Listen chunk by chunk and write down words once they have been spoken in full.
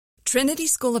Trinity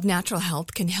School of Natural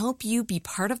Health can help you be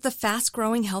part of the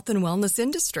fast-growing health and wellness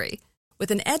industry.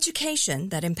 With an education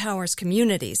that empowers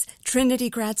communities, Trinity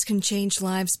grads can change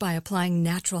lives by applying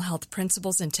natural health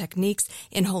principles and techniques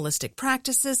in holistic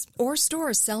practices or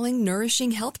stores selling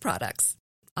nourishing health products.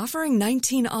 Offering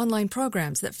 19 online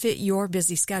programs that fit your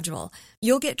busy schedule,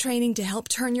 you'll get training to help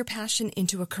turn your passion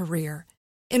into a career.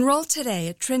 Enroll today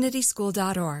at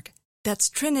trinityschool.org. That's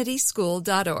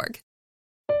trinityschool.org.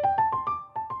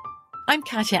 I'm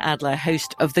Katya Adler,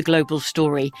 host of The Global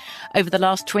Story. Over the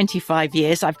last 25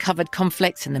 years, I've covered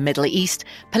conflicts in the Middle East,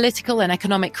 political and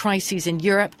economic crises in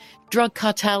Europe, drug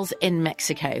cartels in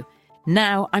Mexico.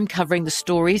 Now I'm covering the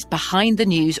stories behind the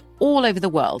news all over the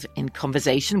world in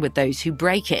conversation with those who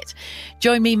break it.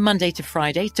 Join me Monday to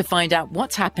Friday to find out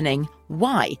what's happening,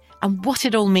 why, and what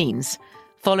it all means.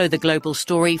 Follow The Global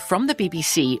Story from the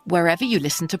BBC wherever you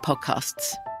listen to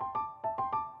podcasts.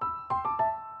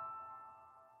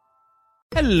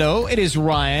 Hello, it is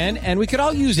Ryan, and we could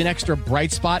all use an extra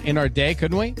bright spot in our day,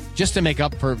 couldn't we? Just to make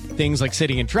up for things like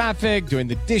sitting in traffic, doing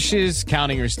the dishes,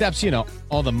 counting your steps,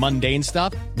 all the mundane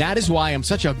stuff. That is why I'm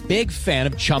such a big fan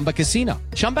of Chumba Casino.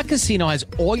 Chumba Casino has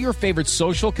all your favorite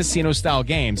social casino-style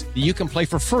games that you can play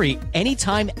for free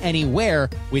anytime, anywhere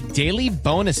with daily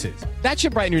bonuses. That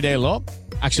should brighten your day a little.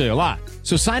 Actually, a lot.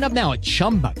 So sign up now at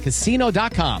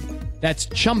ChumbaCasino.com. That's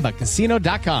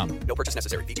ChumbaCasino.com. No purchase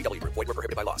necessary. VGW Group. Void where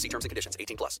prohibited by law. See terms and conditions.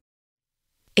 18+.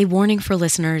 A warning for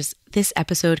listeners, this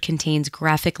episode contains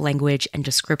graphic language and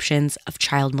descriptions of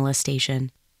child molestation.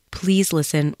 Please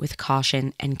listen with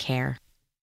caution and care.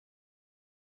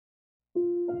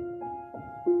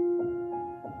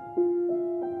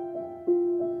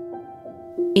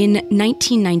 In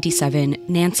 1997,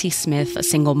 Nancy Smith, a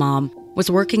single mom, was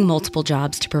working multiple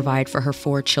jobs to provide for her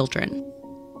 4 children.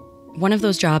 One of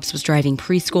those jobs was driving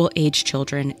preschool-age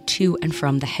children to and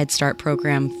from the Head Start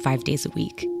program 5 days a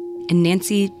week. And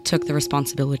Nancy took the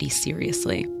responsibility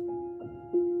seriously.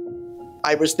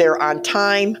 I was there on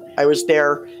time. I was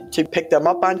there to pick them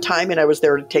up on time, and I was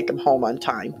there to take them home on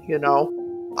time,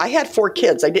 I had 4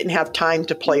 kids. I didn't have time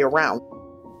to play around.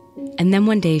 And then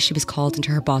one day she was called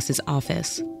into her boss's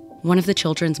office. One of the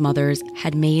children's mothers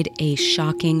had made a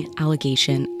shocking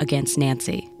allegation against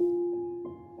Nancy.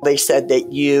 They said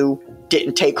that you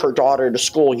didn't take her daughter to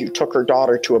school. You took her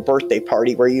daughter to a birthday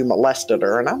party where you molested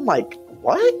her. And I'm like,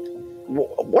 what?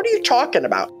 What are you talking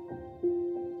about?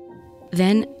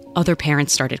 Then other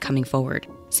parents started coming forward,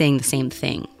 saying the same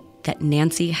thing, that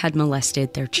Nancy had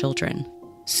molested their children.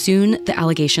 Soon, the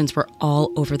allegations were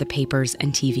all over the papers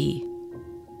and TV.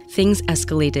 Things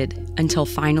escalated until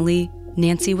finally,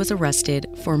 Nancy was arrested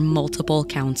for multiple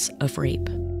counts of rape.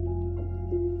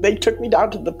 They took me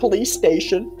down to the police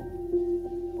station.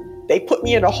 They put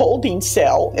me in a holding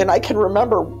cell, and I can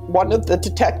remember one of the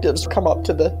detectives come up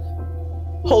to the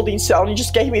holding cell, and he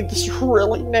just gave me this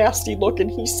really nasty look, and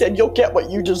he said, "You'll get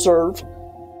what you deserve."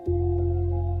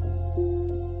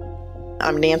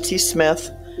 I'm Nancy Smith.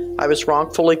 I was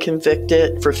wrongfully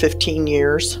convicted for 15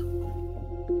 years.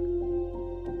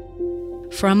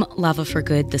 From Lava for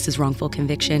Good, this is Wrongful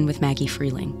Conviction with Maggie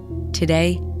Freleng.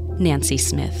 Today, Nancy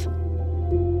Smith.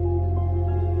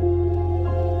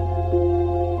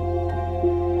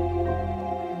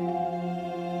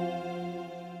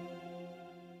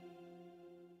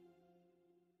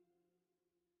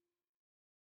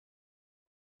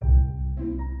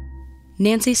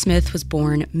 Nancy Smith was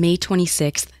born May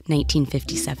 26,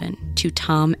 1957, to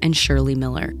Tom and Shirley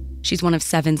Miller. She's one of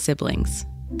 7 siblings.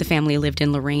 The family lived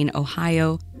in Lorain,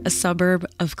 Ohio, a suburb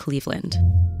of Cleveland.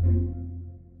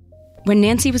 When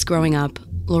Nancy was growing up,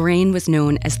 Lorain was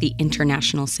known as the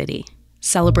International City,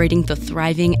 celebrating the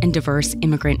thriving and diverse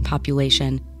immigrant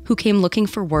population who came looking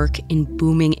for work in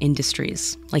booming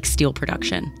industries like steel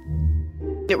production.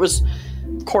 It was,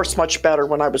 of course, much better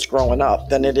when I was growing up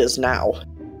than it is now.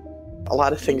 A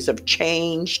lot of things have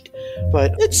changed,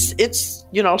 but it's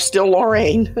still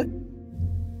Lorain.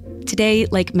 Today,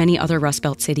 like many other Rust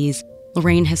Belt cities,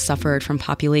 Lorain has suffered from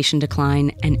population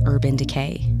decline and urban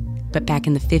decay. But back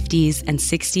in the 50s and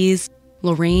 60s,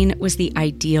 Lorain was the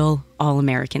ideal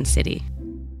all-American city.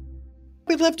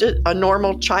 We lived a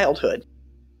normal childhood.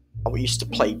 We used to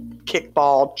play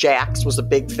kickball. Jacks was a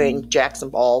big thing, jacks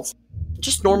and balls.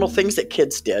 Just normal things that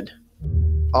kids did.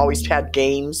 Always had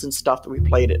games and stuff that we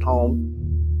played at home.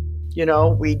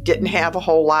 We didn't have a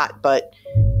whole lot, but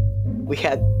we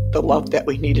had the love that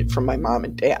we needed from my mom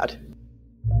and dad.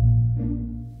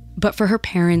 But for her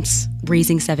parents,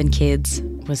 raising 7 kids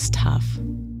was tough.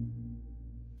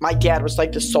 My dad was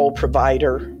like the sole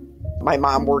provider. My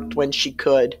mom worked when she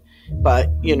could, but,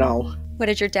 What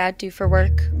did your dad do for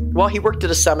work? Well, he worked at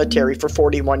a cemetery for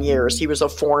 41 years. He was a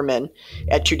foreman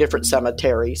at 2 different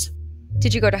cemeteries.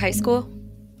 Did you go to high school?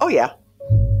 Oh, yeah.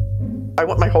 I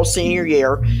went my whole senior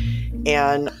year,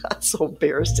 and that's so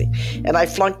embarrassing. And I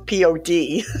flunked POD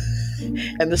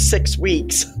in the 6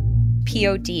 weeks.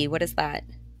 POD, what is that?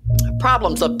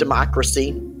 Problems of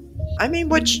democracy. I mean,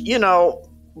 which,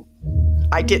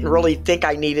 I didn't really think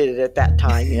I needed it at that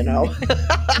time,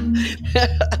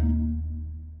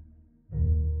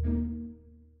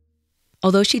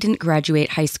 Although she didn't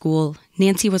graduate high school,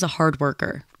 Nancy was a hard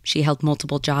worker. She held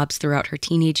multiple jobs throughout her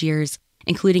teenage years,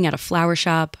 including at a flower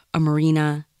shop, a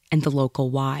marina, and the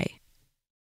local Y.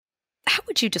 How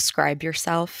would you describe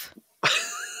yourself?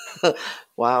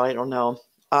 Wow, I don't know.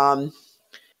 I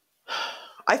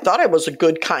thought I was a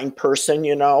good, kind person,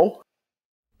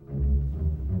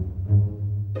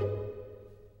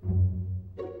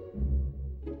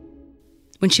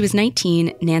 When she was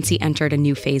 19, Nancy entered a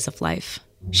new phase of life.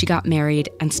 She got married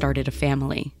and started a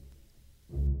family.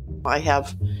 I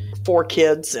have 4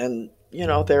 kids, and,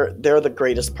 they're the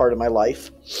greatest part of my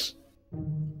life.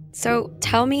 So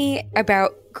tell me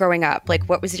about growing up. Like,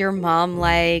 what was your mom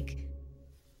like?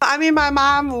 I mean, my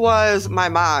mom was my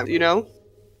mom,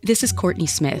 This is Courtney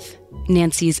Smith,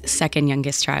 Nancy's second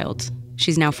youngest child.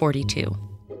 She's now 42.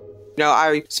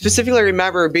 I specifically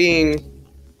remember being,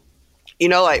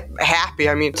 happy.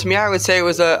 I mean, to me, I would say it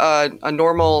was a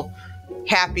normal,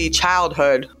 happy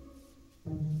childhood.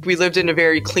 We lived in a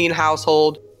very clean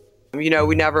household. We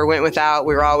never went without.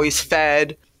 We were always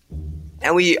fed.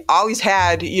 And we always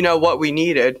had, what we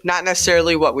needed. Not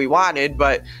necessarily what we wanted,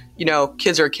 but,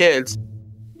 kids are kids.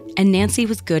 And Nancy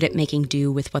was good at making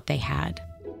do with what they had.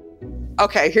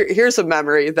 Okay, here's a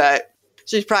memory that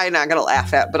she's probably not going to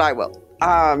laugh at, but I will.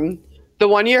 The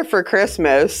one year for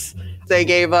Christmas, they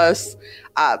gave us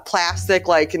plastic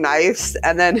knives,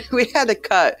 and then we had to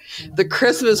cut the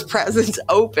Christmas presents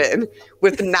open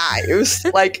with knives,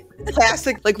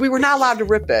 plastic. We were not allowed to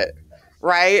rip it,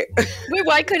 right? Wait,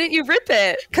 why couldn't you rip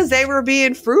it? Because they were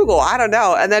being frugal. I don't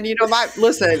know. And then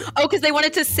listen. Oh, because they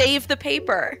wanted to save the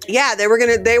paper. Yeah, they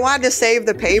wanted to save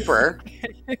the paper.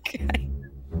 Okay.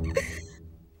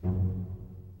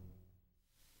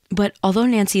 But although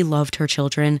Nancy loved her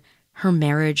children, her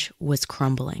marriage was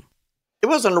crumbling. It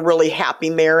wasn't a really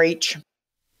happy marriage.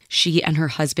 She and her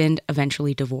husband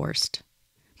eventually divorced.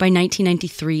 By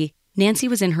 1993, Nancy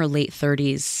was in her late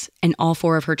 30s, and all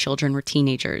 4 of her children were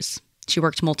teenagers. She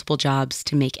worked multiple jobs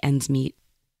to make ends meet.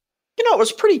 It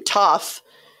was pretty tough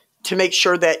to make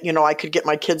sure that, I could get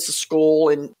my kids to school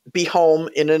and be home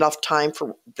in enough time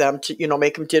for them to,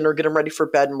 make them dinner, get them ready for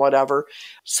bed and whatever.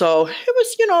 So it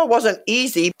was, it wasn't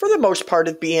easy for the most part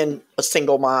of being a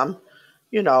single mom.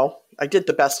 I did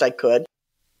the best I could.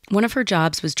 One of her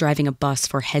jobs was driving a bus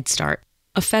for Head Start,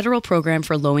 a federal program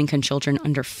for low-income children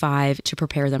under 5 to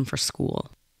prepare them for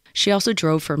school. She also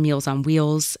drove for Meals on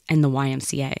Wheels and the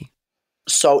YMCA.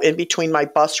 So in between my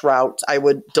bus routes, I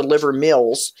would deliver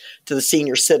meals to the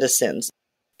senior citizens.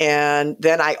 And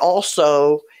then I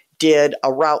also did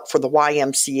a route for the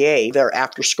YMCA, their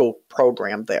after-school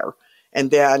program there. And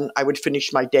then I would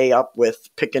finish my day up with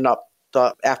picking up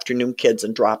the afternoon kids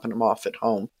and dropping them off at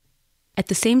home. At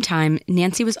the same time,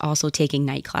 Nancy was also taking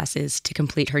night classes to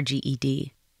complete her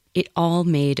GED. It all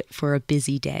made for a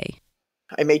busy day.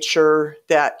 I made sure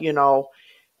that,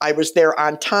 I was there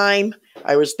on time.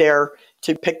 I was there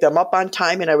to pick them up on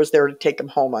time, and I was there to take them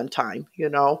home on time,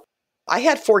 I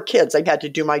had 4 kids. I had to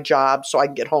do my job so I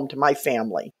could get home to my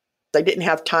family. I didn't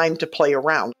have time to play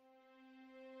around.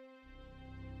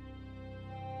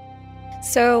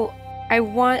 So I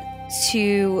want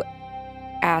to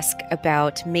ask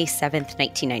about May 7th,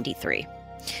 1993.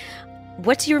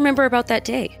 What do you remember about that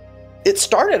day? It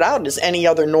started out as any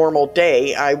other normal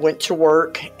day. I went to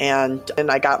work and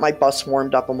I got my bus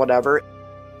warmed up and whatever.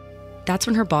 That's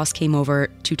when her boss came over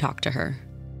to talk to her.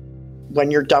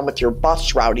 When you're done with your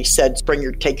bus route, he said,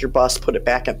 take your bus, put it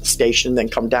back at the station, then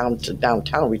come down to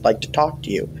downtown. We'd like to talk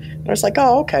to you. And I was like,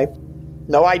 oh, okay.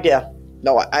 No idea.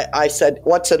 No, I said,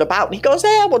 what's it about? And he goes,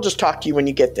 we'll just talk to you when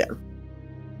you get there.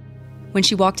 When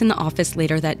she walked in the office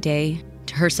later that day,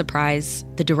 to her surprise,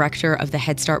 the director of the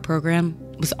Head Start program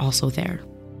was also there.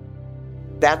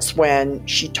 That's when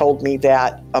she told me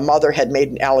that a mother had made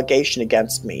an allegation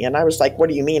against me. And I was like, what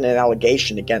do you mean an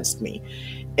allegation against me?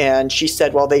 And she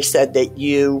said, well, they said that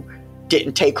you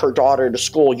didn't take her daughter to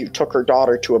school. You took her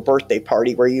daughter to a birthday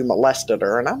party where you molested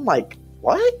her. And I'm like,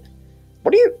 what?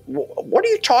 What are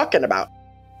you talking about?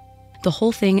 The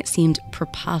whole thing seemed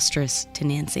preposterous to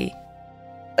Nancy.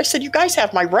 I said, you guys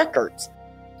have my records.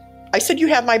 I said, you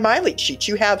have my mileage sheets.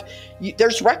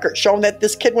 There's records showing that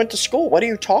this kid went to school. What are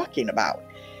you talking about?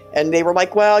 And they were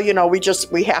like, well,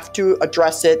 we have to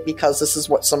address it because this is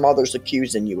what some others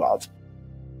accusing you of.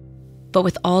 But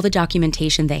with all the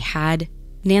documentation they had,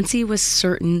 Nancy was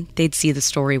certain they'd see the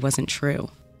story wasn't true.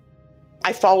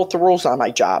 I followed the rules on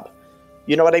my job.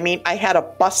 You know what I mean? I had a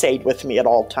bus aide with me at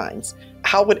all times.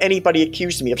 How would anybody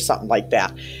accuse me of something like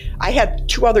that? I had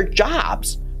 2 other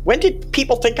jobs. When did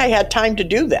people think I had time to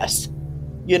do this?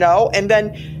 And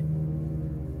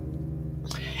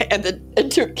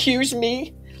to accuse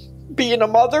me being a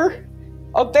mother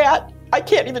of that, I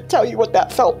can't even tell you what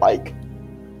that felt like.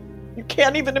 You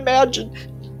can't even imagine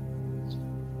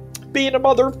being a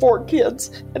mother of 4 kids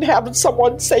and having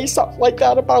someone say something like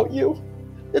that about you.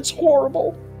 It's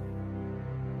horrible.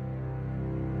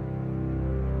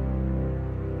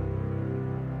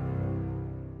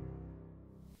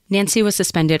 Nancy was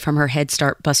suspended from her Head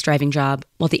Start bus driving job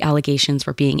while the allegations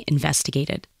were being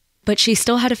investigated. But she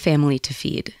still had a family to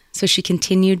feed, so she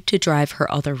continued to drive her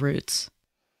other routes.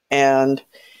 And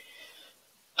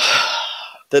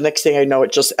the next thing I know,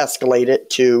 it just escalated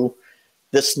to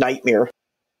this nightmare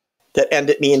that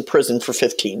ended me in prison for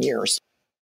 15 years.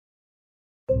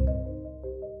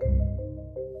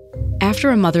 After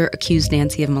a mother accused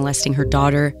Nancy of molesting her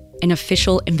daughter, an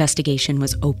official investigation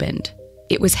was opened.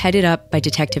 It was headed up by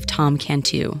Detective Tom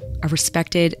Cantu, a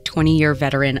respected 20-year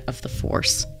veteran of the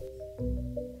force.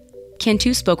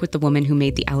 Cantu spoke with the woman who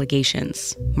made the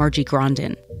allegations, Margie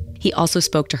Grondin. He also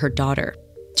spoke to her daughter.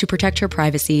 To protect her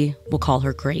privacy, we'll call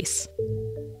her Grace.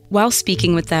 While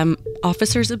speaking with them,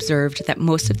 officers observed that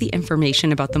most of the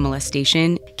information about the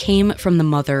molestation came from the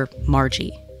mother,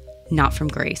 Margie, not from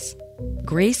Grace.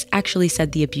 Grace actually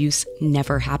said the abuse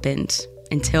never happened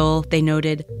until, they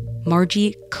noted,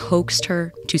 Margie coaxed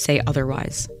her to say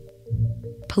otherwise.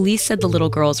 Police said the little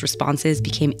girl's responses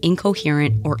became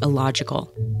incoherent or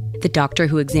illogical. The doctor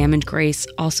who examined Grace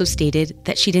also stated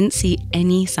that she didn't see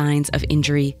any signs of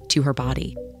injury to her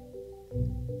body.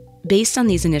 Based on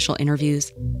these initial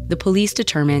interviews, the police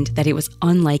determined that it was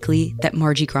unlikely that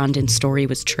Margie Grondin's story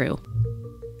was true.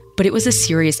 But it was a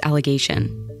serious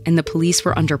allegation, and the police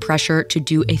were under pressure to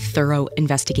do a thorough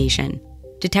investigation.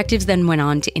 Detectives then went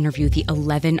on to interview the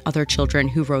 11 other children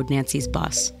who rode Nancy's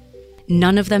bus.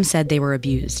 None of them said they were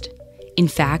abused. In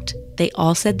fact, they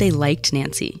all said they liked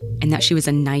Nancy and that she was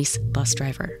a nice bus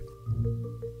driver.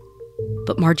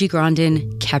 But Margie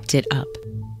Grondin kept it up.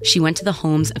 She went to the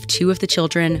homes of 2 of the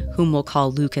children, whom we'll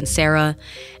call Luke and Sarah,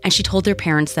 and she told their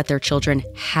parents that their children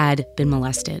had been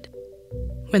molested.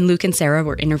 When Luke and Sarah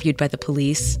were interviewed by the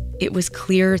police, it was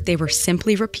clear they were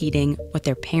simply repeating what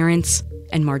their parents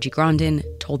and Margie Grondin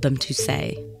told them to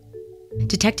say.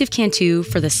 Detective Cantu,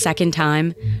 for the second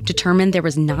time, determined there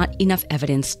was not enough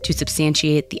evidence to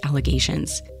substantiate the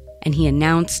allegations, and he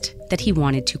announced that he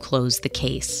wanted to close the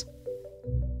case.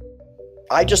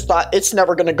 I just thought it's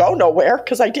never going to go nowhere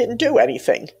because I didn't do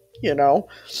anything,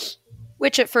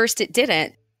 Which at first it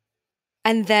didn't.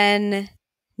 And then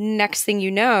next thing you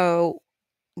know,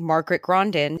 Margaret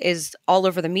Grondin is all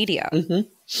over the media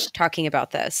talking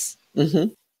about this.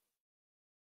 Mm-hmm.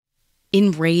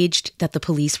 Enraged that the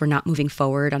police were not moving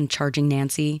forward on charging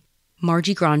Nancy,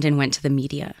 Margie Grondin went to the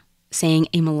media, saying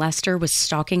a molester was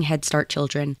stalking Head Start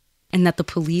children and that the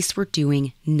police were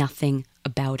doing nothing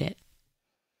about it.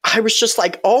 I was just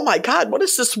like, oh my God, what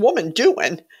is this woman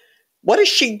doing? What is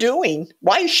she doing?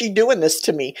 Why is she doing this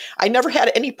to me? I never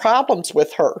had any problems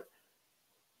with her.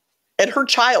 And her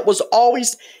child was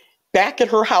always back at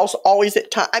her house, always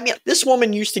at time. I mean, this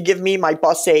woman used to give me my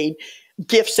bus aide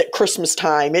gifts at Christmas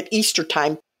time, at Easter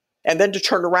time, and then to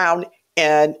turn around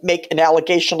and make an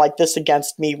allegation like this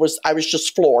against me I was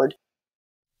just floored.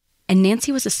 And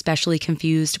Nancy was especially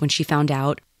confused when she found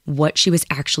out what she was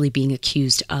actually being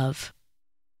accused of.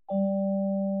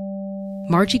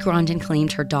 Margie Grondin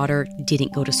claimed her daughter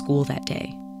didn't go to school that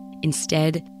day.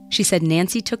 Instead, she said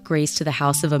Nancy took Grace to the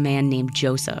house of a man named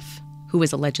Joseph, who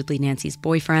was allegedly Nancy's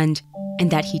boyfriend,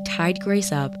 and that he tied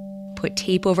Grace up, put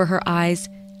tape over her eyes,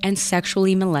 and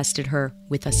sexually molested her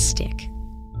with a stick.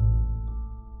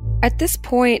 At this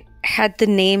point, had the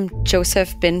name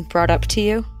Joseph been brought up to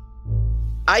you?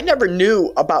 I never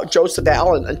knew about Joseph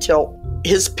Allen until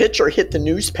his picture hit the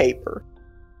newspaper.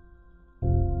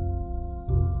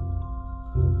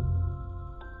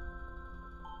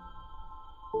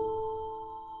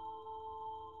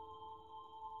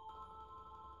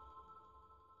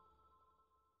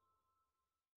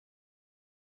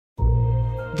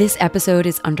 This episode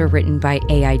is underwritten by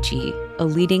AIG, a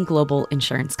leading global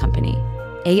insurance company.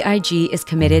 AIG is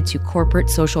committed to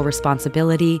corporate social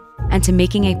responsibility and to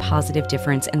making a positive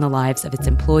difference in the lives of its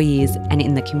employees and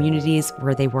in the communities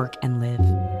where they work and live.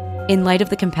 In light of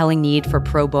the compelling need for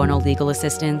pro bono legal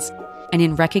assistance, and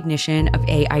in recognition of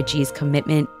AIG's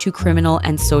commitment to criminal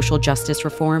and social justice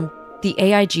reform, the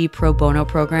AIG Pro Bono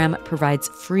program provides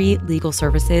free legal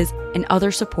services and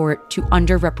other support to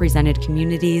underrepresented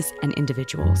communities and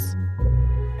individuals.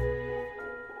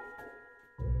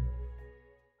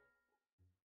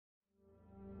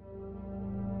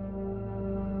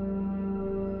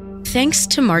 Thanks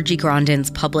to Margie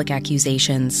Grondin's public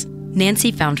accusations,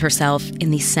 Nancy found herself in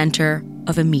the center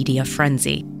of a media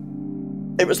frenzy.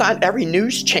 It was on every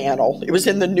news channel. It was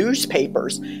in the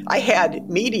newspapers. I had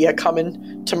media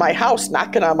coming to my house,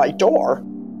 knocking on my door.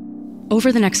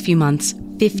 Over the next few months,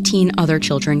 15 other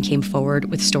children came forward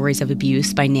with stories of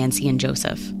abuse by Nancy and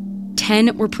Joseph.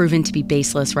 10 were proven to be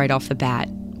baseless right off the bat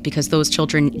because those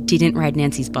children didn't ride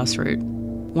Nancy's bus route.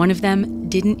 One of them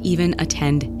didn't even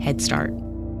attend Head Start.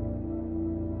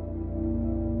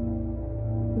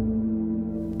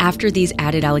 After these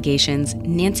added allegations,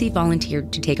 Nancy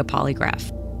volunteered to take a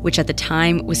polygraph, which at the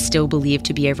time was still believed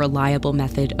to be a reliable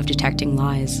method of detecting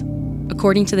lies.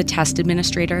 According to the test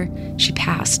administrator, she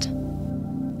passed.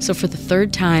 So for the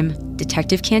third time,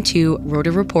 Detective Cantu wrote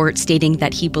a report stating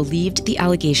that he believed the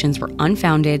allegations were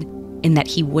unfounded and that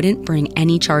he wouldn't bring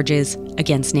any charges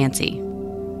against Nancy.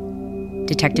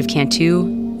 Detective Cantu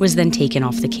was then taken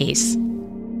off the case.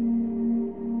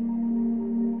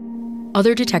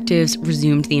 Other detectives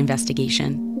resumed the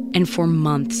investigation, and for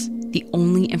months, the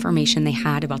only information they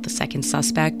had about the second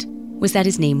suspect was that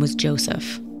his name was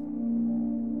Joseph.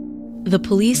 The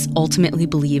police ultimately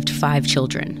believed 5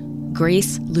 children: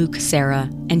 Grace, Luke, Sarah,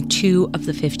 and 2 of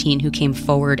the 15 who came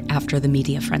forward after the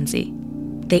media frenzy.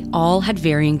 They all had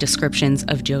varying descriptions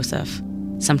of Joseph,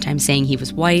 sometimes saying he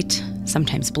was white,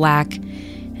 sometimes black,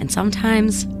 and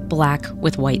sometimes black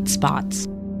with white spots.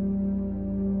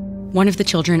 One of the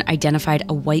children identified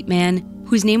a white man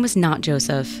whose name was not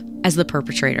Joseph as the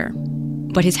perpetrator,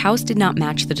 but his house did not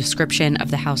match the description of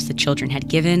the house the children had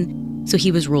given, so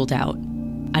he was ruled out.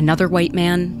 Another white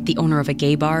man, the owner of a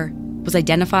gay bar, was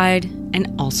identified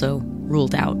and also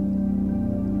ruled out.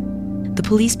 The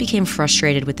police became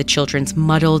frustrated with the children's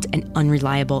muddled and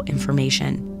unreliable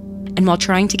information, and while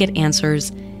trying to get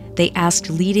answers, they asked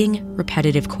leading,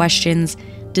 repetitive questions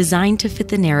designed to fit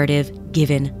the narrative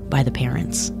given by the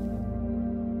parents.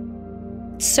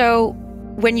 So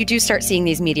when you do start seeing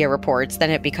these media reports, then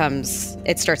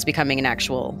it starts becoming an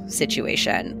actual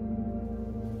situation.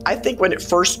 I think when it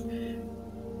first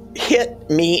hit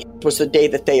me was the day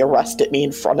that they arrested me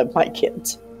in front of my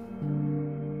kids.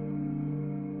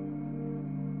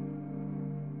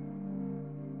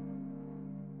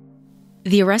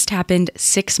 The arrest happened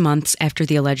 6 months after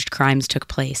the alleged crimes took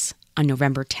place, on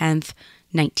November 10th,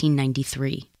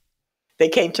 1993. They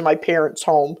came to my parents'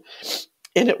 home,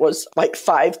 and it was like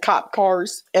 5 cop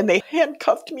cars, and they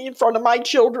handcuffed me in front of my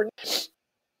children.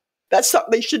 That's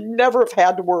something they should never have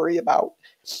had to worry about.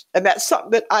 And that's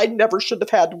something that I never should have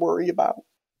had to worry about.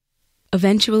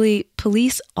 Eventually,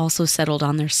 police also settled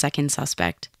on their second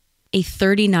suspect, a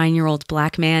 39-year-old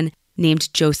black man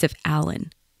named Joseph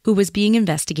Allen, who was being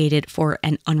investigated for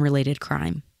an unrelated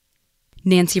crime.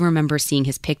 Nancy remembers seeing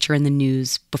his picture in the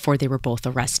news before they were both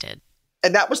arrested.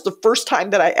 And that was the first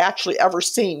time that I actually ever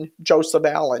seen Joseph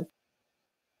Allen.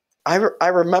 I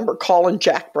remember calling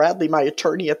Jack Bradley, my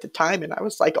attorney at the time, and I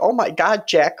was like, oh my God,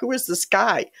 Jack, who is this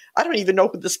guy? I don't even know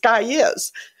who this guy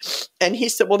is. And he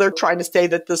said, well, they're trying to say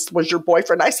that this was your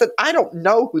boyfriend. I said, I don't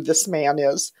know who this man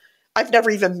is. I've never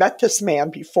even met this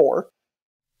man before.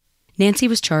 Nancy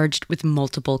was charged with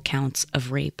multiple counts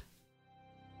of rape.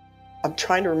 I'm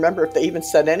trying to remember if they even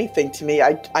said anything to me.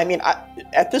 I mean,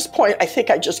 at this point, I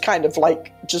think I just kind of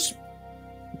just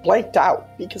blanked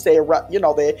out because they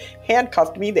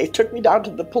handcuffed me. They took me down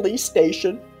to the police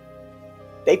station.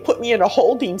 They put me in a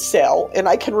holding cell. And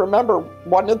I can remember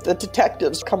one of the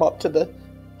detectives come up to the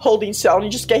holding cell and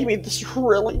he just gave me this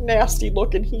really nasty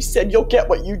look. And he said, you'll get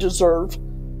what you deserve.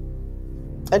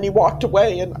 And he walked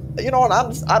away. And, and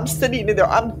I'm sitting in there.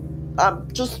 I'm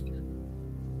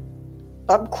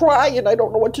crying. I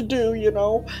don't know what to do,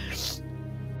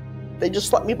 They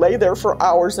just let me lay there for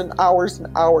hours and hours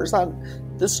and hours on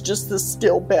this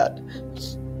still bed.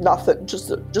 Nothing,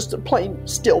 just a plain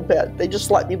still bed. They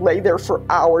just let me lay there for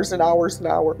hours and hours and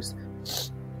hours.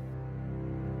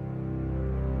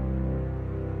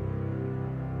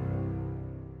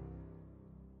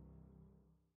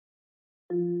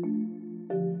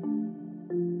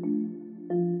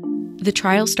 The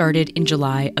trial started in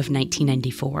July of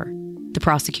 1994. The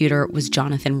prosecutor was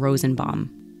Jonathan Rosenbaum.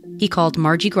 He called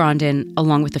Margie Grondin,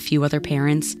 along with a few other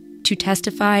parents, to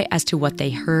testify as to what they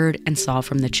heard and saw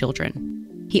from the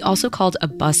children. He also called a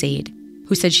bus aide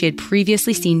who said she had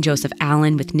previously seen Joseph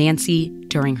Allen with Nancy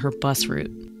during her bus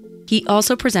route. He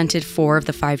also presented 4 of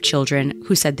the 5 children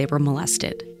who said they were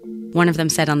molested. One of them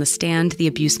said on the stand the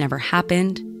abuse never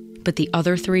happened, but the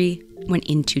other 3 went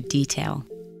into detail.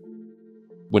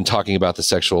 When talking about the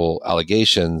sexual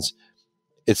allegations,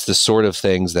 it's the sort of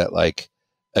things that like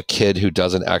a kid who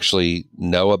doesn't actually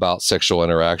know about sexual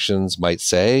interactions might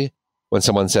say when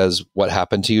someone says, "What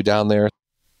happened to you down there?"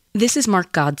 This is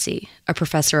Mark Godsey, a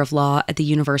professor of law at the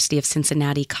University of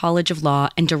Cincinnati College of Law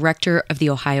and director of the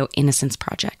Ohio Innocence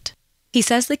Project. He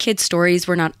says the kids' stories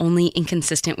were not only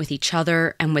inconsistent with each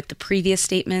other and with the previous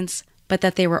statements, but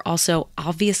that they were also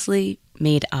obviously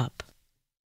made up.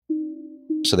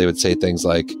 So they would say things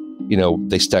like,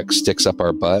 they stuck sticks up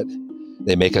our butt.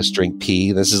 They make us drink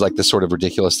pee. This is like the sort of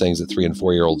ridiculous things that 3 and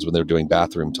 4-year-olds when they're doing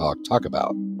bathroom talk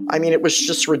about. I mean, it was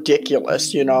just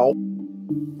ridiculous,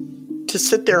 to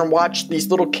sit there and watch these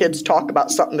little kids talk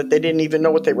about something that they didn't even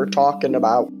know what they were talking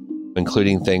about.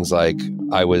 Including things like,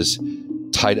 I was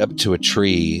tied up to a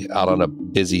tree out on a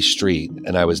busy street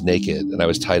and I was naked and I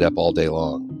was tied up all day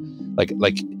long.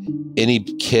 Like any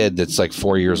kid that's like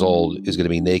 4 years old is going to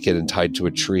be naked and tied to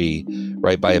a tree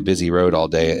right by a busy road all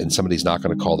day, and somebody's not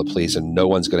going to call the police and no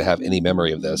one's going to have any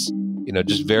memory of this.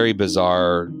 Just very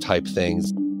bizarre type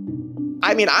things.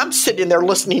 I mean, I'm sitting there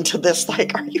listening to this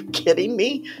like, are you kidding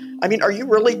me? I mean, are you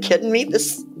really kidding me?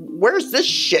 Where's this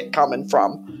shit coming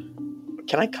from?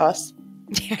 Can I cuss?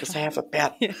 Because I have a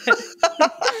bad...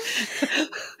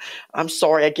 I'm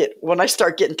sorry. When I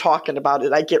start talking about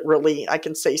it, I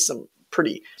can say some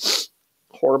pretty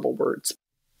horrible words.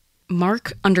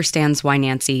 Mark understands why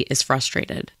Nancy is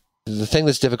frustrated. The thing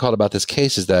that's difficult about this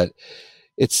case is that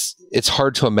it's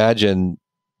hard to imagine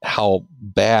how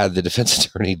bad the defense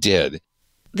attorney did.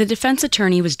 The defense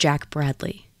attorney was Jack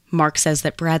Bradley. Mark says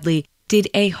that Bradley did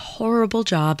a horrible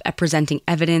job at presenting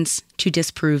evidence to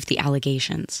disprove the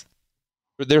allegations.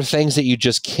 There are things that you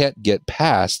just can't get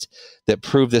past that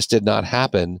prove this did not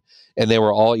happen, and they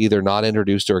were all either not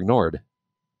introduced or ignored.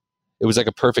 It was like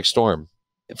a perfect storm.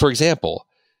 For example,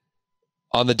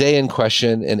 on the day in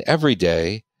question and every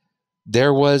day,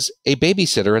 there was a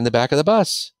babysitter in the back of the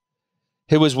bus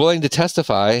who was willing to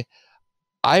testify,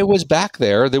 I was back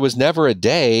there. There was never a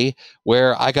day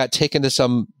where I got taken to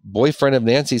some boyfriend of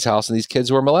Nancy's house and these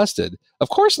kids were molested. Of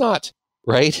course not,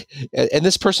 right? And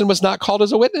this person was not called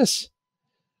as a witness.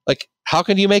 Like, how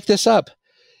can you make this up?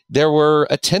 There were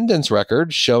attendance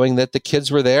records showing that the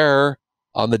kids were there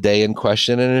on the day in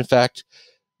question. And in fact,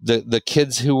 the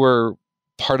kids who were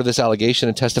part of this allegation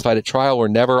and testified at trial were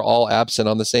never all absent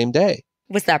on the same day.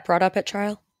 Was that brought up at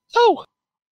trial? Oh.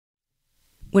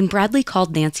 When Bradley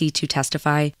called Nancy to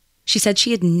testify, she said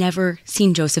she had never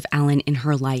seen Joseph Allen in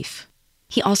her life.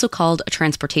 He also called a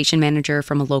transportation manager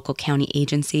from a local county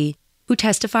agency who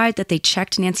testified that they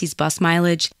checked Nancy's bus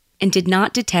mileage and did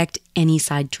not detect any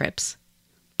side trips.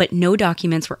 But no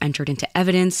documents were entered into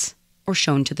evidence or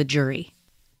shown to the jury.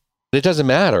 It doesn't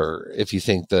matter if you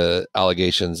think the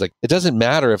allegations, it doesn't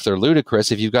matter if they're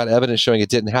ludicrous. If you've got evidence showing it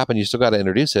didn't happen, you still got to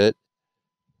introduce it.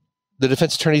 The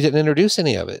defense attorney didn't introduce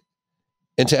any of it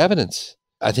into evidence.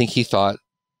 I think he thought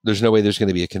there's no way there's going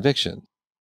to be a conviction.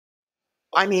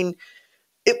 I mean,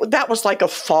 that was like a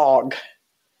fog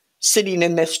sitting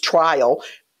in this trial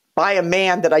by a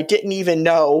man that I didn't even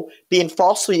know, being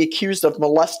falsely accused of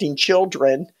molesting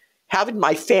children, having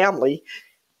my family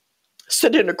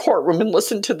sit in a courtroom and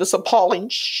listen to this appalling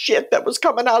shit that was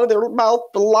coming out of their mouth,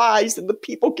 the lies, and the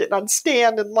people getting on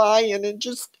stand and lying and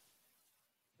just...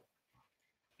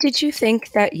 Did you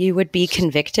think that you would be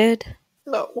convicted?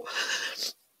 No.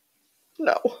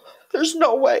 No. There's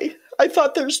no way. I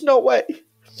thought there's no way.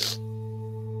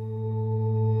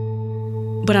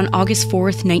 But on August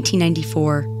 4th,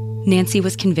 1994, Nancy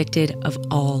was convicted of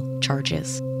all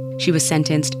charges. She was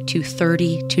sentenced to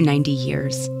 30 to 90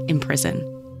 years in prison.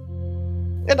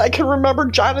 And I can remember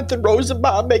Jonathan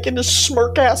Rosenbaum making a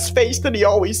smirk-ass face that he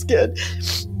always did.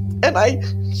 And I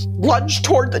lunged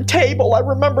toward the table. I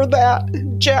remember that.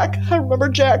 I remember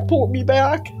Jack pulling me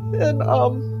back. And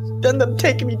then them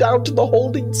taking me down to the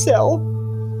holding cell.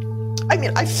 I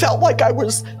mean, I felt like I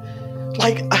was,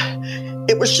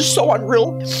 it was just so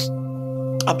unreal.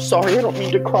 I'm sorry, I don't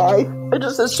mean to cry.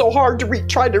 It's so hard to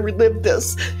try to relive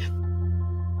this.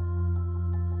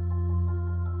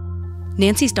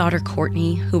 Nancy's daughter,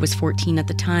 Courtney, who was 14 at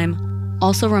the time,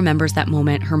 also remembers that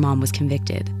moment her mom was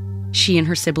convicted. She and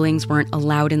her siblings weren't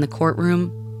allowed in the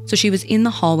courtroom, so she was in the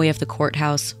hallway of the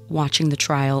courthouse watching the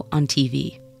trial on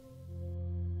TV.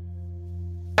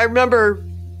 I remember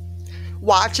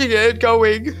watching it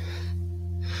going,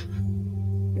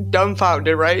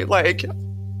 dumbfounded, right? Like,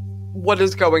 what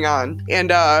is going on?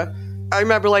 And I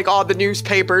remember like all the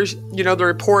newspapers, you know, the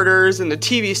reporters and the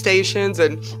TV stations,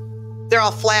 and they're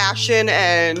all flashing.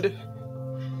 And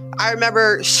I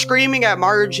remember screaming at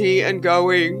Margie and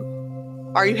going,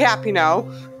 "Are you happy now?"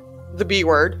 The B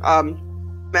word. And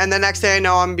the next day I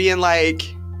know I'm being like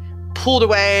pulled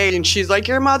away, and she's like,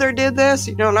 "Your mother did this?"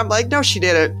 You know, and I'm like, "No, she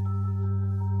didn't."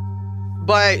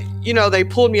 But, you know, they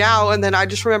pulled me out, and then I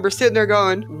just remember sitting there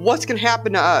going, what's going to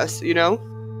happen to us, you know?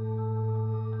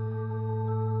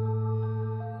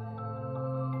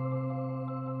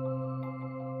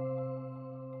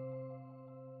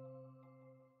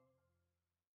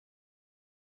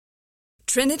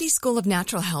 Trinity School of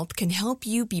Natural Health can help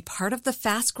you be part of the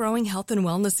fast-growing health and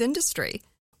wellness industry.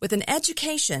 With an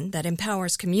education that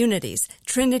empowers communities,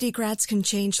 Trinity grads can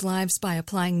change lives by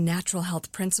applying natural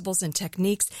health principles and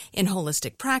techniques in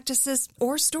holistic practices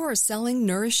or stores selling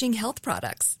nourishing health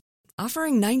products.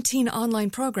 Offering 19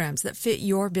 online programs that fit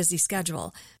your busy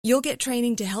schedule, you'll get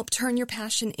training to help turn your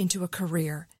passion into a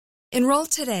career. Enroll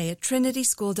today at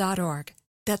trinityschool.org.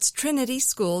 That's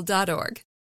trinityschool.org.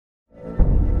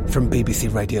 From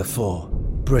BBC Radio 4,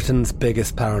 Britain's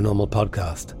biggest paranormal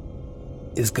podcast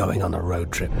is going on a road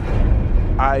trip.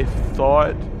 I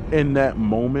thought in that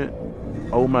moment,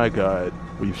 oh my God,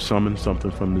 we've summoned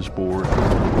something from this board.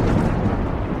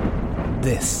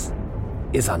 This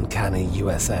is Uncanny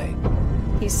USA.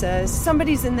 He says,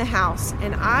 somebody's in the house,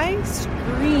 and I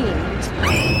screamed.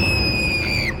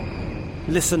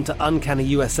 Listen to Uncanny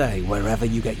USA wherever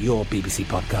you get your BBC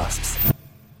podcasts,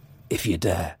 if you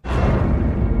dare.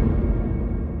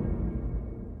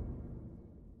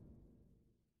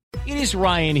 It is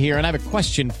Ryan here, and I have a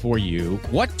question for you.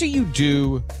 What do you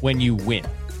do when you win?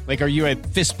 Like, are you a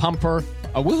fist pumper,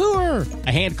 a woohooer,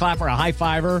 a hand clapper, a high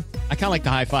fiver? I kind of like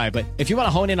the high five, but if you want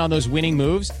to hone in on those winning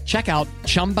moves, check out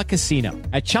Chumba Casino.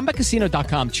 At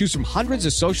ChumbaCasino.com, choose from hundreds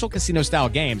of social casino-style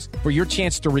games for your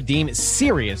chance to redeem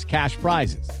serious cash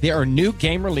prizes. There are new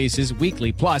game releases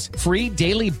weekly, plus free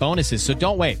daily bonuses, so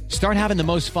don't wait. Start having the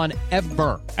most fun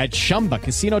ever at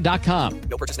ChumbaCasino.com.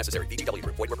 No purchase necessary. VGW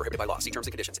Group. Void where prohibited by law. See terms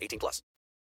and conditions. 18+.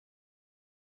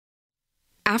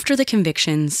 After the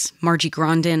convictions, Margie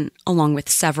Grondin, along with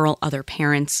several other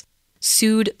parents,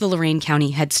 sued the Lorain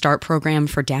County Head Start program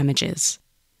for damages.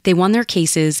 They won their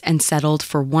cases and settled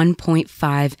for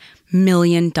 $1.5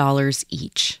 million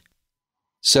each.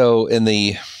 So in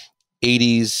the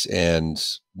 80s and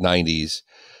 90s,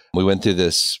 we went through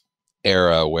this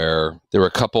era where there were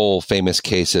a couple famous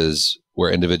cases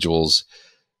where individuals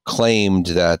claimed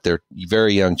that their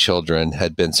very young children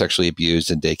had been sexually abused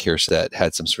in daycares that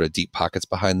had some sort of deep pockets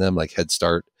behind them, like Head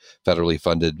Start, federally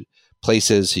funded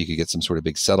places, so you could get some sort of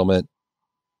big settlement.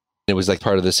 It was like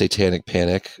part of the satanic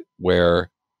panic where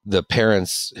the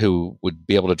parents who would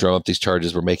be able to drum up these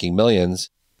charges were making millions.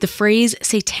 The phrase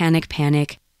satanic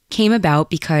panic came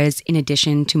about because, in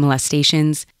addition to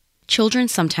molestations, children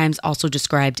sometimes also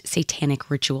described satanic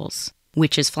rituals,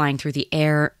 witches flying through the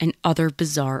air, and other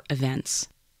bizarre events.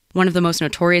 One of the most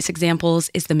notorious examples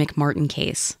is the McMartin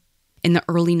case. In the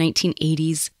early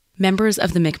 1980s, members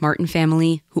of the McMartin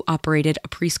family, who operated a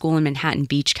preschool in Manhattan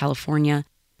Beach, California,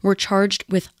 were charged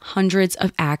with hundreds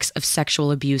of acts of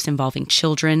sexual abuse involving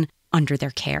children under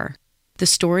their care. The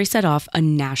story set off a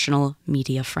national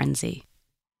media frenzy.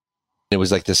 It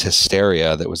was like this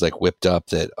hysteria that was like whipped up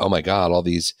that, oh my God, all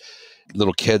these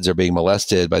little kids are being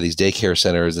molested by these daycare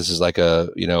centers. This is like a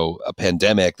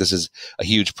pandemic. This is a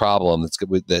huge problem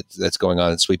that's going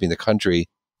on and sweeping the country.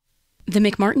 The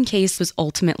McMartin case was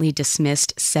ultimately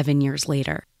dismissed 7 years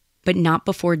later, but not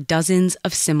before dozens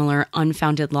of similar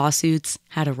unfounded lawsuits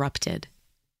had erupted.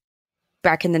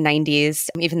 Back in the 90s,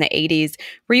 even the 80s,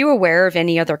 were you aware of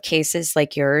any other cases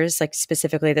like yours? Like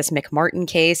specifically this McMartin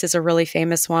case is a really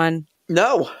famous one.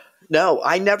 No,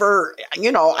 I never,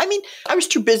 I was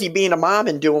too busy being a mom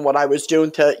and doing what I was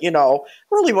doing to,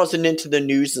 really wasn't into the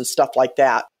news and stuff like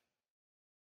that.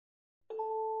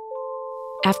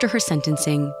 After her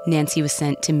sentencing, Nancy was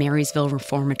sent to Marysville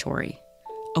Reformatory,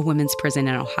 a women's prison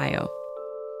in Ohio.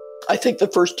 I think the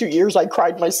first 2 years I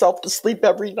cried myself to sleep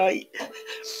every night.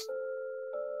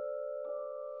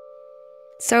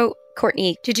 So,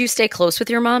 Courtney, did you stay close with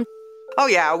your mom? Oh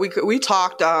yeah, we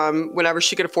talked whenever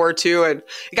she could afford to, and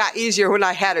it got easier when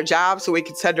I had a job so we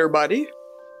could send her money.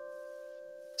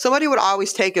 Somebody would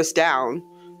always take us down,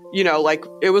 like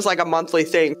it was like a monthly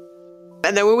thing.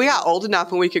 And then when we got old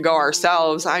enough and we could go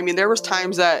ourselves, there was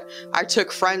times that I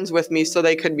took friends with me so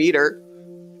they could meet her.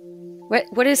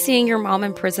 What is seeing your mom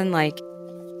in prison like?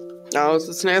 No,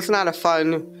 it's not a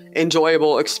fun,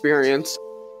 enjoyable experience.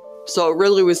 So it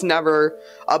really was never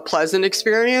a pleasant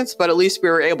experience, but at least we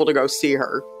were able to go see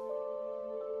her.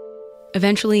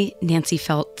 Eventually, Nancy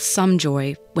felt some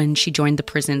joy when she joined the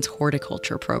prison's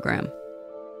horticulture program.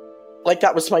 Like,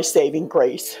 that was my saving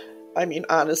grace. I mean,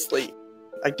 honestly,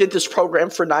 I did this program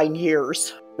for 9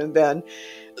 years. And then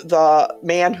the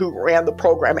man who ran the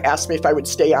program asked me if I would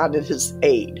stay on as his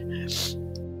aide.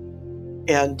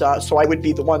 And so I would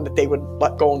be the one that they would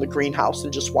let go in the greenhouse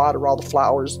and just water all the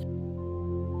flowers.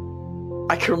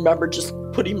 I can remember just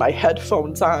putting my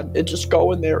headphones on and just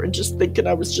going there and just thinking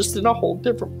I was just in a whole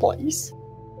different place.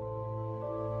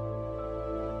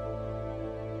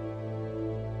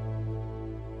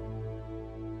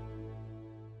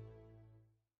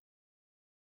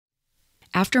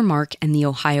 After Mark and the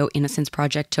Ohio Innocence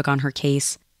Project took on her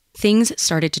case, things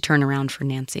started to turn around for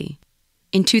Nancy.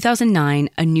 In 2009,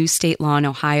 a new state law in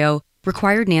Ohio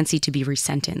required Nancy to be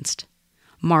resentenced.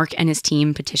 Mark and his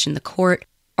team petitioned the court,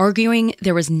 arguing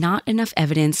there was not enough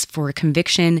evidence for a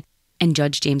conviction, and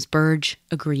Judge James Burge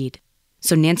agreed.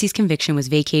 So Nancy's conviction was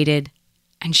vacated,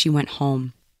 and she went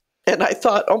home. And I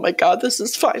thought, oh my God, this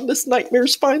is fine. This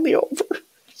nightmare's finally over.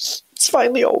 It's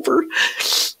finally over.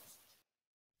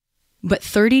 But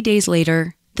 30 days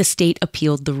later, the state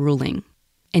appealed the ruling,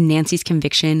 and Nancy's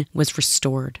conviction was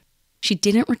restored. She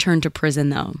didn't return to prison,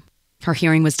 though. Her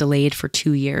hearing was delayed for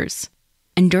 2 years.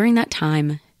 And during that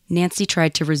time, Nancy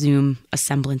tried to resume a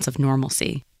semblance of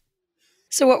normalcy.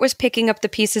 So what was picking up the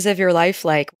pieces of your life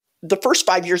like? The first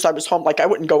 5 years I was home, like, I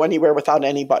wouldn't go anywhere without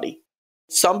anybody.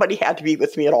 Somebody had to be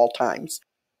with me at all times.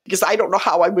 Because I don't know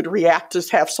how I would react to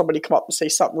have somebody come up and say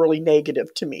something really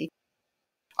negative to me.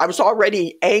 I was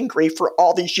already angry for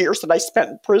all these years that I spent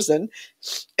in prison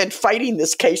and fighting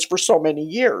this case for so many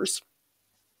years.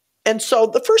 And so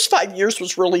the first 5 years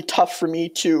was really tough for me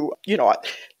to,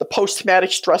 the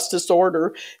post-traumatic stress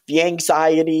disorder, the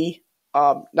anxiety,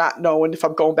 not knowing if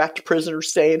I'm going back to prison or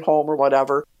staying home or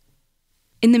whatever.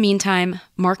 In the meantime,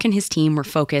 Mark and his team were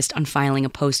focused on filing a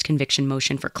post-conviction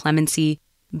motion for clemency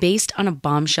based on a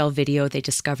bombshell video they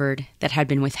discovered that had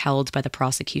been withheld by the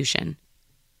prosecution.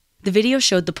 The video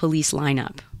showed the police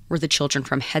lineup, where the children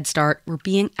from Head Start were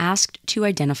being asked to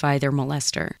identify their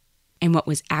molester. And what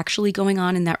was actually going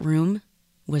on in that room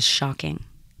was shocking.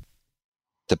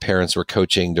 The parents were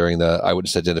coaching during the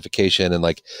eyewitness identification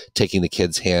and taking the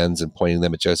kids' hands and pointing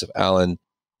them at Joseph Allen.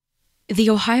 The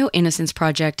Ohio Innocence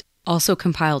Project also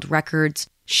compiled records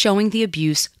showing the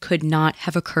abuse could not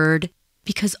have occurred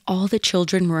because all the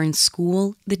children were in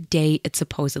school the day it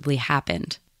supposedly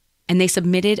happened. And they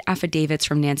submitted affidavits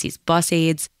from Nancy's bus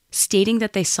aides stating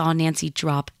that they saw Nancy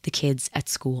drop the kids at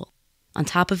school. On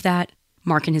top of that,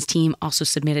 Mark and his team also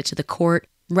submitted to the court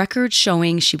records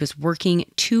showing she was working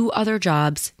 2 other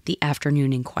jobs the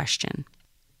afternoon in question.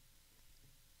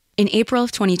 In April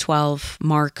of 2012,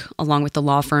 Mark, along with the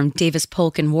law firm Davis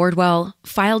Polk and Wardwell,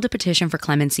 filed a petition for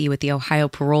clemency with the Ohio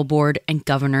Parole Board and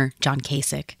Governor John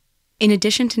Kasich. In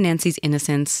addition to Nancy's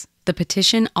innocence, the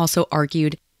petition also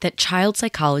argued that child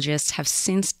psychologists have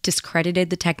since discredited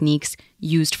the techniques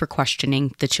used for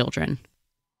questioning the children.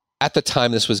 At the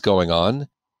time this was going on,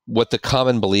 what the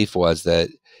common belief was that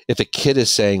if a kid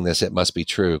is saying this, it must be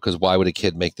true, because why would a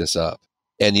kid make this up?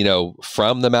 And,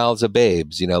 from the mouths of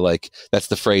babes, that's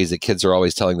the phrase that kids are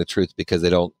always telling the truth because they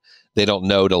don't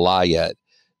know to lie yet.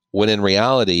 When in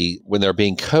reality, when they're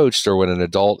being coached or when an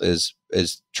adult is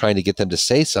trying to get them to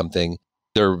say something,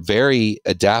 they're very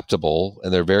adaptable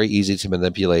and they're very easy to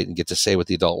manipulate and get to say what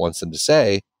the adult wants them to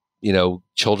say.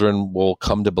 Children will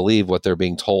come to believe what they're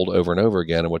being told over and over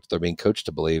again and what they're being coached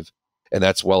to believe. And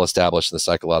that's well established in the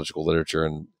psychological literature.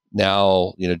 And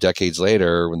now, decades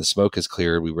later, when the smoke is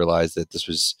cleared, we realize that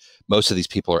most of these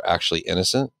people are actually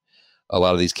innocent. A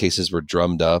lot of these cases were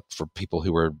drummed up for people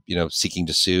who were, seeking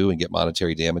to sue and get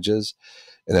monetary damages.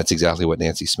 And that's exactly what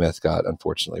Nancy Smith got,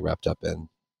 unfortunately, wrapped up in.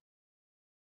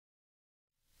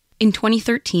 In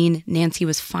 2013, Nancy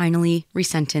was finally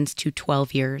resentenced to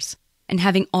 12 years. And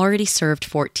having already served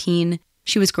 14,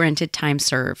 she was granted time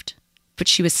served. But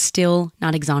she was still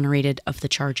not exonerated of the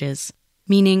charges,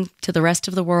 meaning to the rest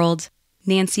of the world,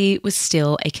 Nancy was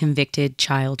still a convicted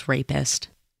child rapist.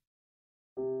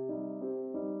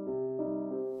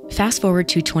 Fast forward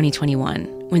to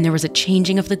 2021, when there was a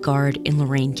changing of the guard in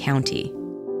Lorain County.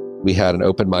 We had an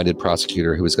open-minded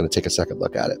prosecutor who was going to take a second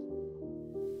look at it.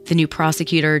 The new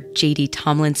prosecutor, J.D.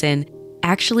 Tomlinson,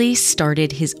 actually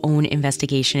started his own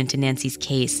investigation into Nancy's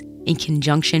case in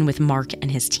conjunction with Mark and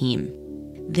his team.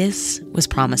 This was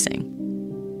promising.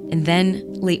 And then,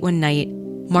 late one night,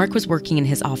 Mark was working in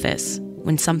his office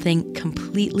when something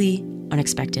completely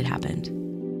unexpected happened.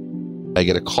 I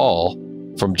get a call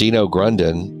from Dino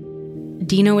Grundon,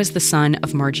 Dino is the son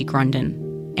of Margie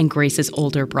Grundon and Grace's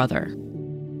older brother,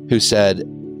 who said,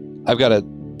 I've got a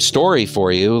story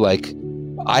for you. Like,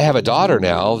 I have a daughter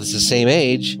now that's the same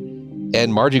age,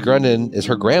 and Margie Grundon is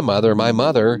her grandmother, my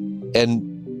mother,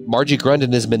 and Margie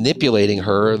Grundon is manipulating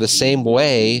her the same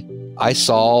way I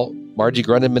saw Margie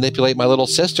Grundon manipulate my little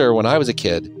sister when I was a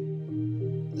kid.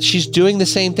 She's doing the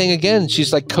same thing again.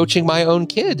 She's like coaching my own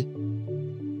kid.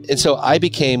 And so I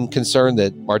became concerned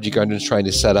that Margie Grundon's trying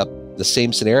to set up the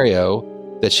same scenario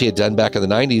that she had done back in the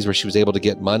 90s, where she was able to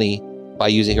get money by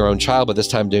using her own child, but this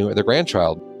time doing it with her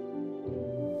grandchild.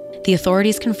 The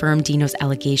authorities confirmed Dino's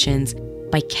allegations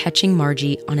by catching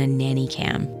Margie on a nanny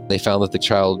cam. They found that the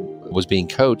child was being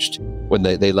coached when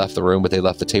they left the room, but they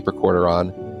left the tape recorder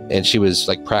on, and she was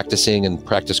like practicing and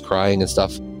practice crying and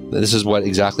stuff. This is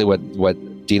exactly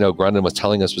what Dino Grundon was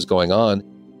telling us was going on.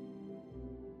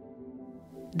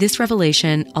 This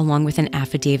revelation, along with an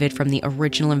affidavit from the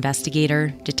original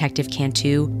investigator, Detective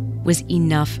Cantu, was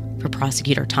enough for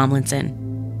Prosecutor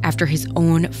Tomlinson. After his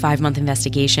own 5-month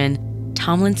investigation,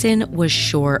 Tomlinson was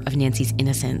sure of Nancy's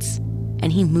innocence,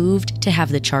 and he moved to have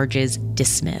the charges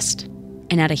dismissed.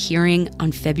 And at a hearing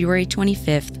on February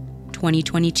 25th,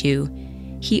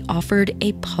 2022, he offered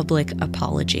a public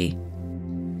apology.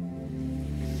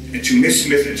 And to Miss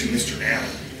Smith and to Mr. Allen,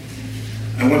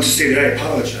 I want to say that I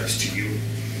apologize to you,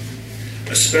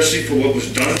 especially for what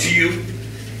was done to you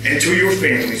and to your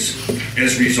families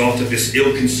as a result of this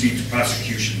ill-conceived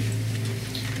prosecution.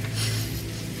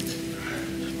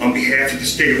 On behalf of the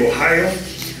state of Ohio,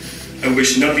 I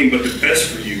wish nothing but the best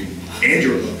for you and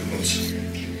your loved ones,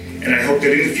 and I hope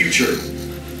that in the future,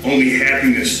 only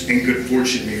happiness and good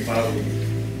fortune may follow you.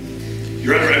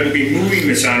 Your Honor, I will be moving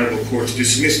this honorable court to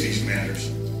dismiss these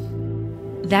matters.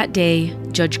 That day,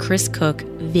 Judge Chris Cook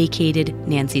vacated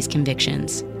Nancy's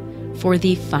convictions for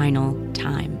the final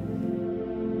time.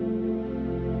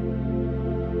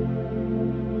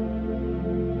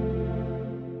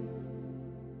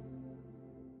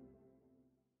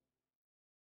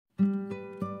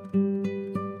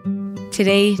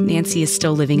 Today, Nancy is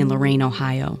still living in Lorain,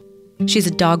 Ohio. She's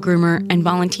a dog groomer and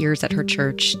volunteers at her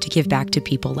church to give back to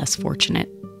people less fortunate.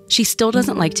 She still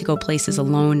doesn't like to go places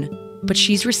alone, but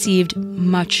she's received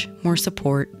much more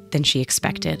support than she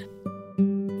expected.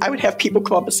 I would have people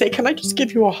come up and say, "Can I just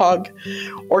give you a hug?"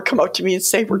 Or come up to me and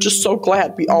say, "We're just so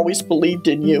glad. We always believed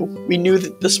in you. We knew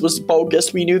that this was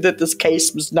bogus. We knew that this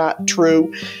case was not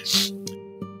true."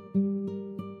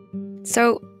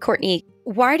 So, Courtney,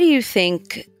 why do you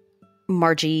think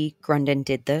Margie Grundon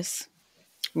did this?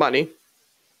 Money.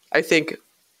 I think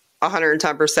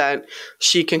 110%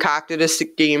 she concocted a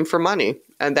scheme for money,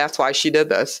 and that's why she did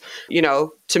this. You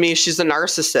know, to me, she's a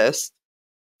narcissist.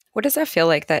 What does that feel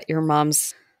like, that your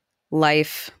mom's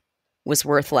life was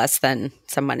worth less than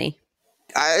some money?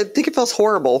 I think it feels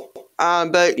horrible.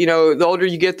 But, you know, the older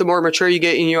you get, the more mature you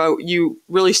get, and you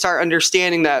really start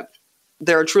understanding that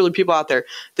there are truly people out there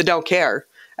that don't care.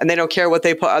 And they don't care what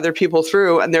they put other people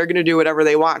through, and they're going to do whatever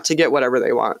they want to get whatever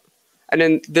they want. And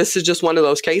then this is just one of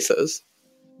those cases.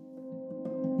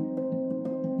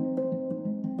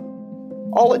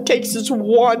 All it takes is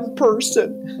one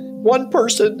person,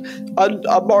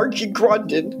 a Margie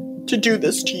Grundon, to do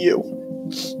this to you.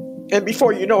 And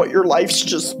before you know it, your life's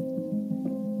just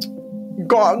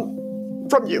gone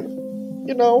from you.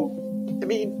 You know? I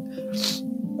mean,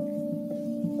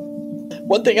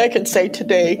 one thing I can say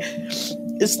today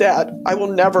is that I will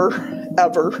never,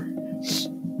 ever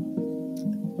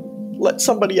let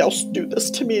somebody else do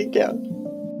this to me again.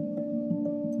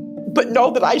 But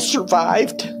know that I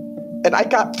survived, and I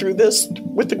got through this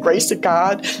with the grace of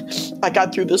God. I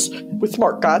got through this with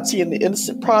Mark Gotze and the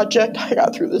Innocent Project. I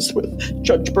got through this with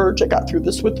Judge Burge. I got through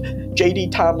this with J.D.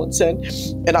 Tomlinson.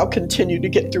 And I'll continue to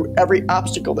get through every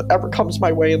obstacle that ever comes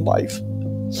my way in life.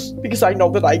 Because I know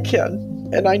that I can.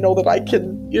 And I know that I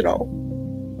can, you know,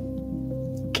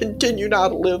 continue now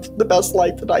to live the best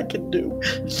life that I can do.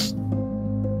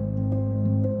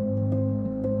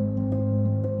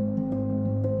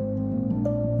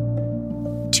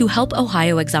 To help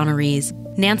Ohio exonerees,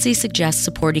 Nancy suggests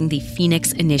supporting the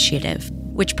Phoenix Initiative,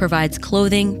 which provides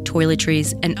clothing,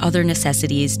 toiletries, and other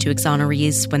necessities to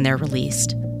exonerees when they're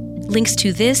released. Links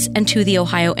to this and to the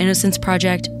Ohio Innocence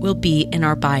Project will be in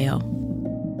our bio.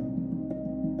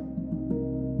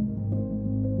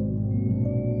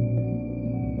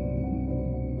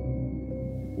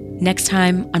 Next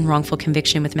time on Wrongful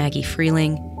Conviction with Maggie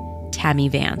Freleng, Tammy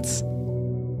Vance.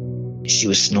 She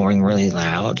was snoring really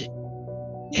loud,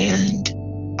 and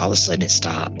all of a sudden it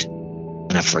stopped,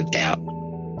 and I freaked out.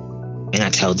 And I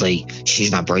told Lee,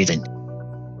 she's not breathing.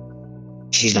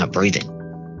 She's not breathing.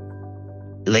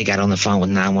 They got on the phone with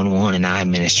 911 and I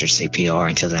administered CPR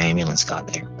until the ambulance got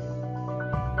there.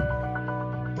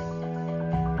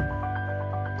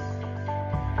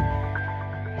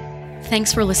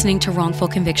 Thanks for listening to Wrongful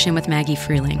Conviction with Maggie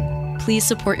Freleng. Please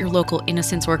support your local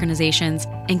innocence organizations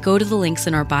and go to the links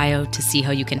in our bio to see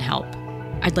how you can help.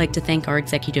 I'd like to thank our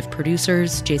executive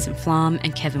producers, Jason Flom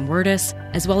and Kevin Werdus,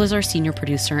 as well as our senior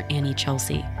producer, Annie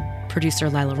Chelsea, producer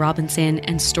Lila Robinson,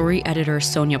 and story editor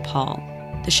Sonia Paul.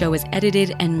 The show is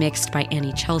edited and mixed by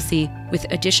Annie Chelsea,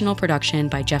 with additional production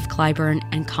by Jeff Clyburn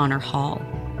and Connor Hall.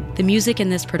 The music in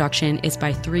this production is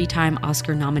by 3-time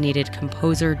Oscar-nominated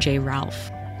composer Jay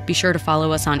Ralph. Be sure to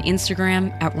follow us on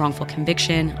Instagram at Wrongful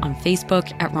Conviction, on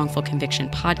Facebook at Wrongful Conviction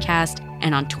Podcast,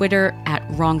 and on Twitter at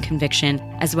Wrong Conviction,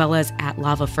 as well as at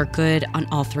Lava for Good on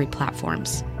all 3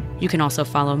 platforms. You can also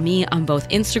follow me on both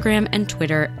Instagram and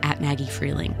Twitter at Maggie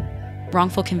Freleng.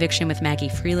 Wrongful Conviction with Maggie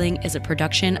Freleng is a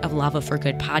production of Lava for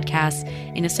Good podcasts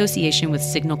in association with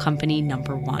Signal Company No.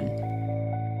 1.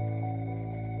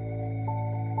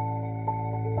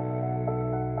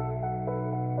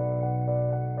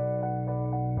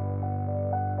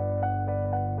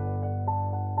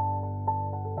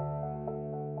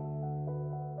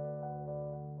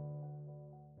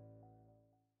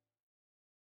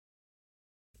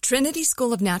 Trinity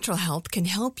School of Natural Health can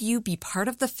help you be part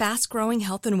of the fast-growing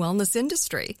health and wellness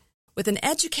industry. With an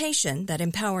education that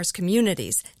empowers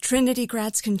communities, Trinity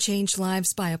grads can change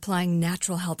lives by applying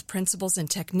natural health principles and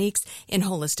techniques in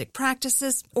holistic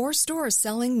practices or stores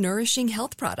selling nourishing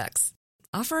health products.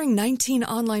 Offering 19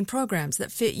 online programs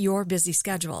that fit your busy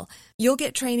schedule, you'll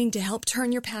get training to help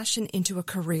turn your passion into a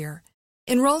career.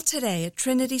 Enroll today at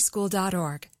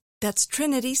trinityschool.org. That's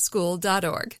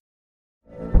trinityschool.org.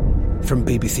 From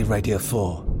BBC Radio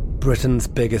 4, Britain's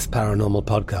biggest paranormal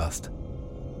podcast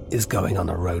is going on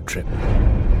a road trip.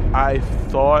 I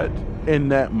thought in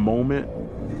that moment,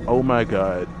 oh my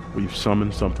God, we've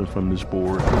summoned something from this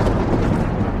board.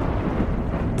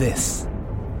 This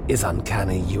is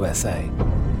Uncanny USA.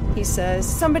 He says,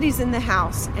 somebody's in the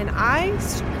house, and I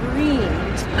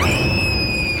screamed.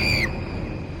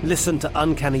 Listen to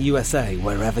Uncanny USA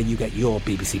wherever you get your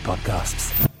BBC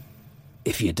podcasts,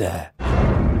 if you dare.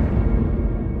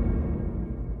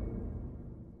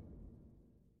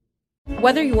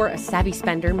 Whether you're a savvy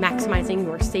spender maximizing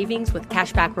your savings with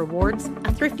cashback rewards,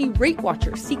 a thrifty rate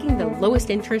watcher seeking the lowest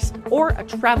interest, or a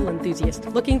travel enthusiast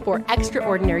looking for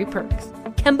extraordinary perks,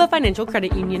 Kemba Financial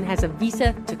Credit Union has a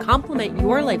visa to complement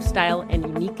your lifestyle and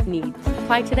unique needs.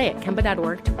 Apply today at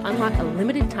Kemba.org to unlock a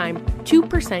limited-time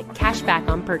 2% cash back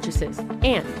on purchases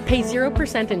and pay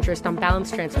 0% interest on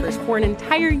balance transfers for an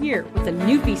entire year with a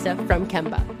new visa from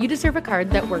Kemba. You deserve a card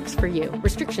that works for you.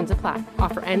 Restrictions apply.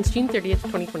 Offer ends June 30th,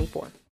 2024.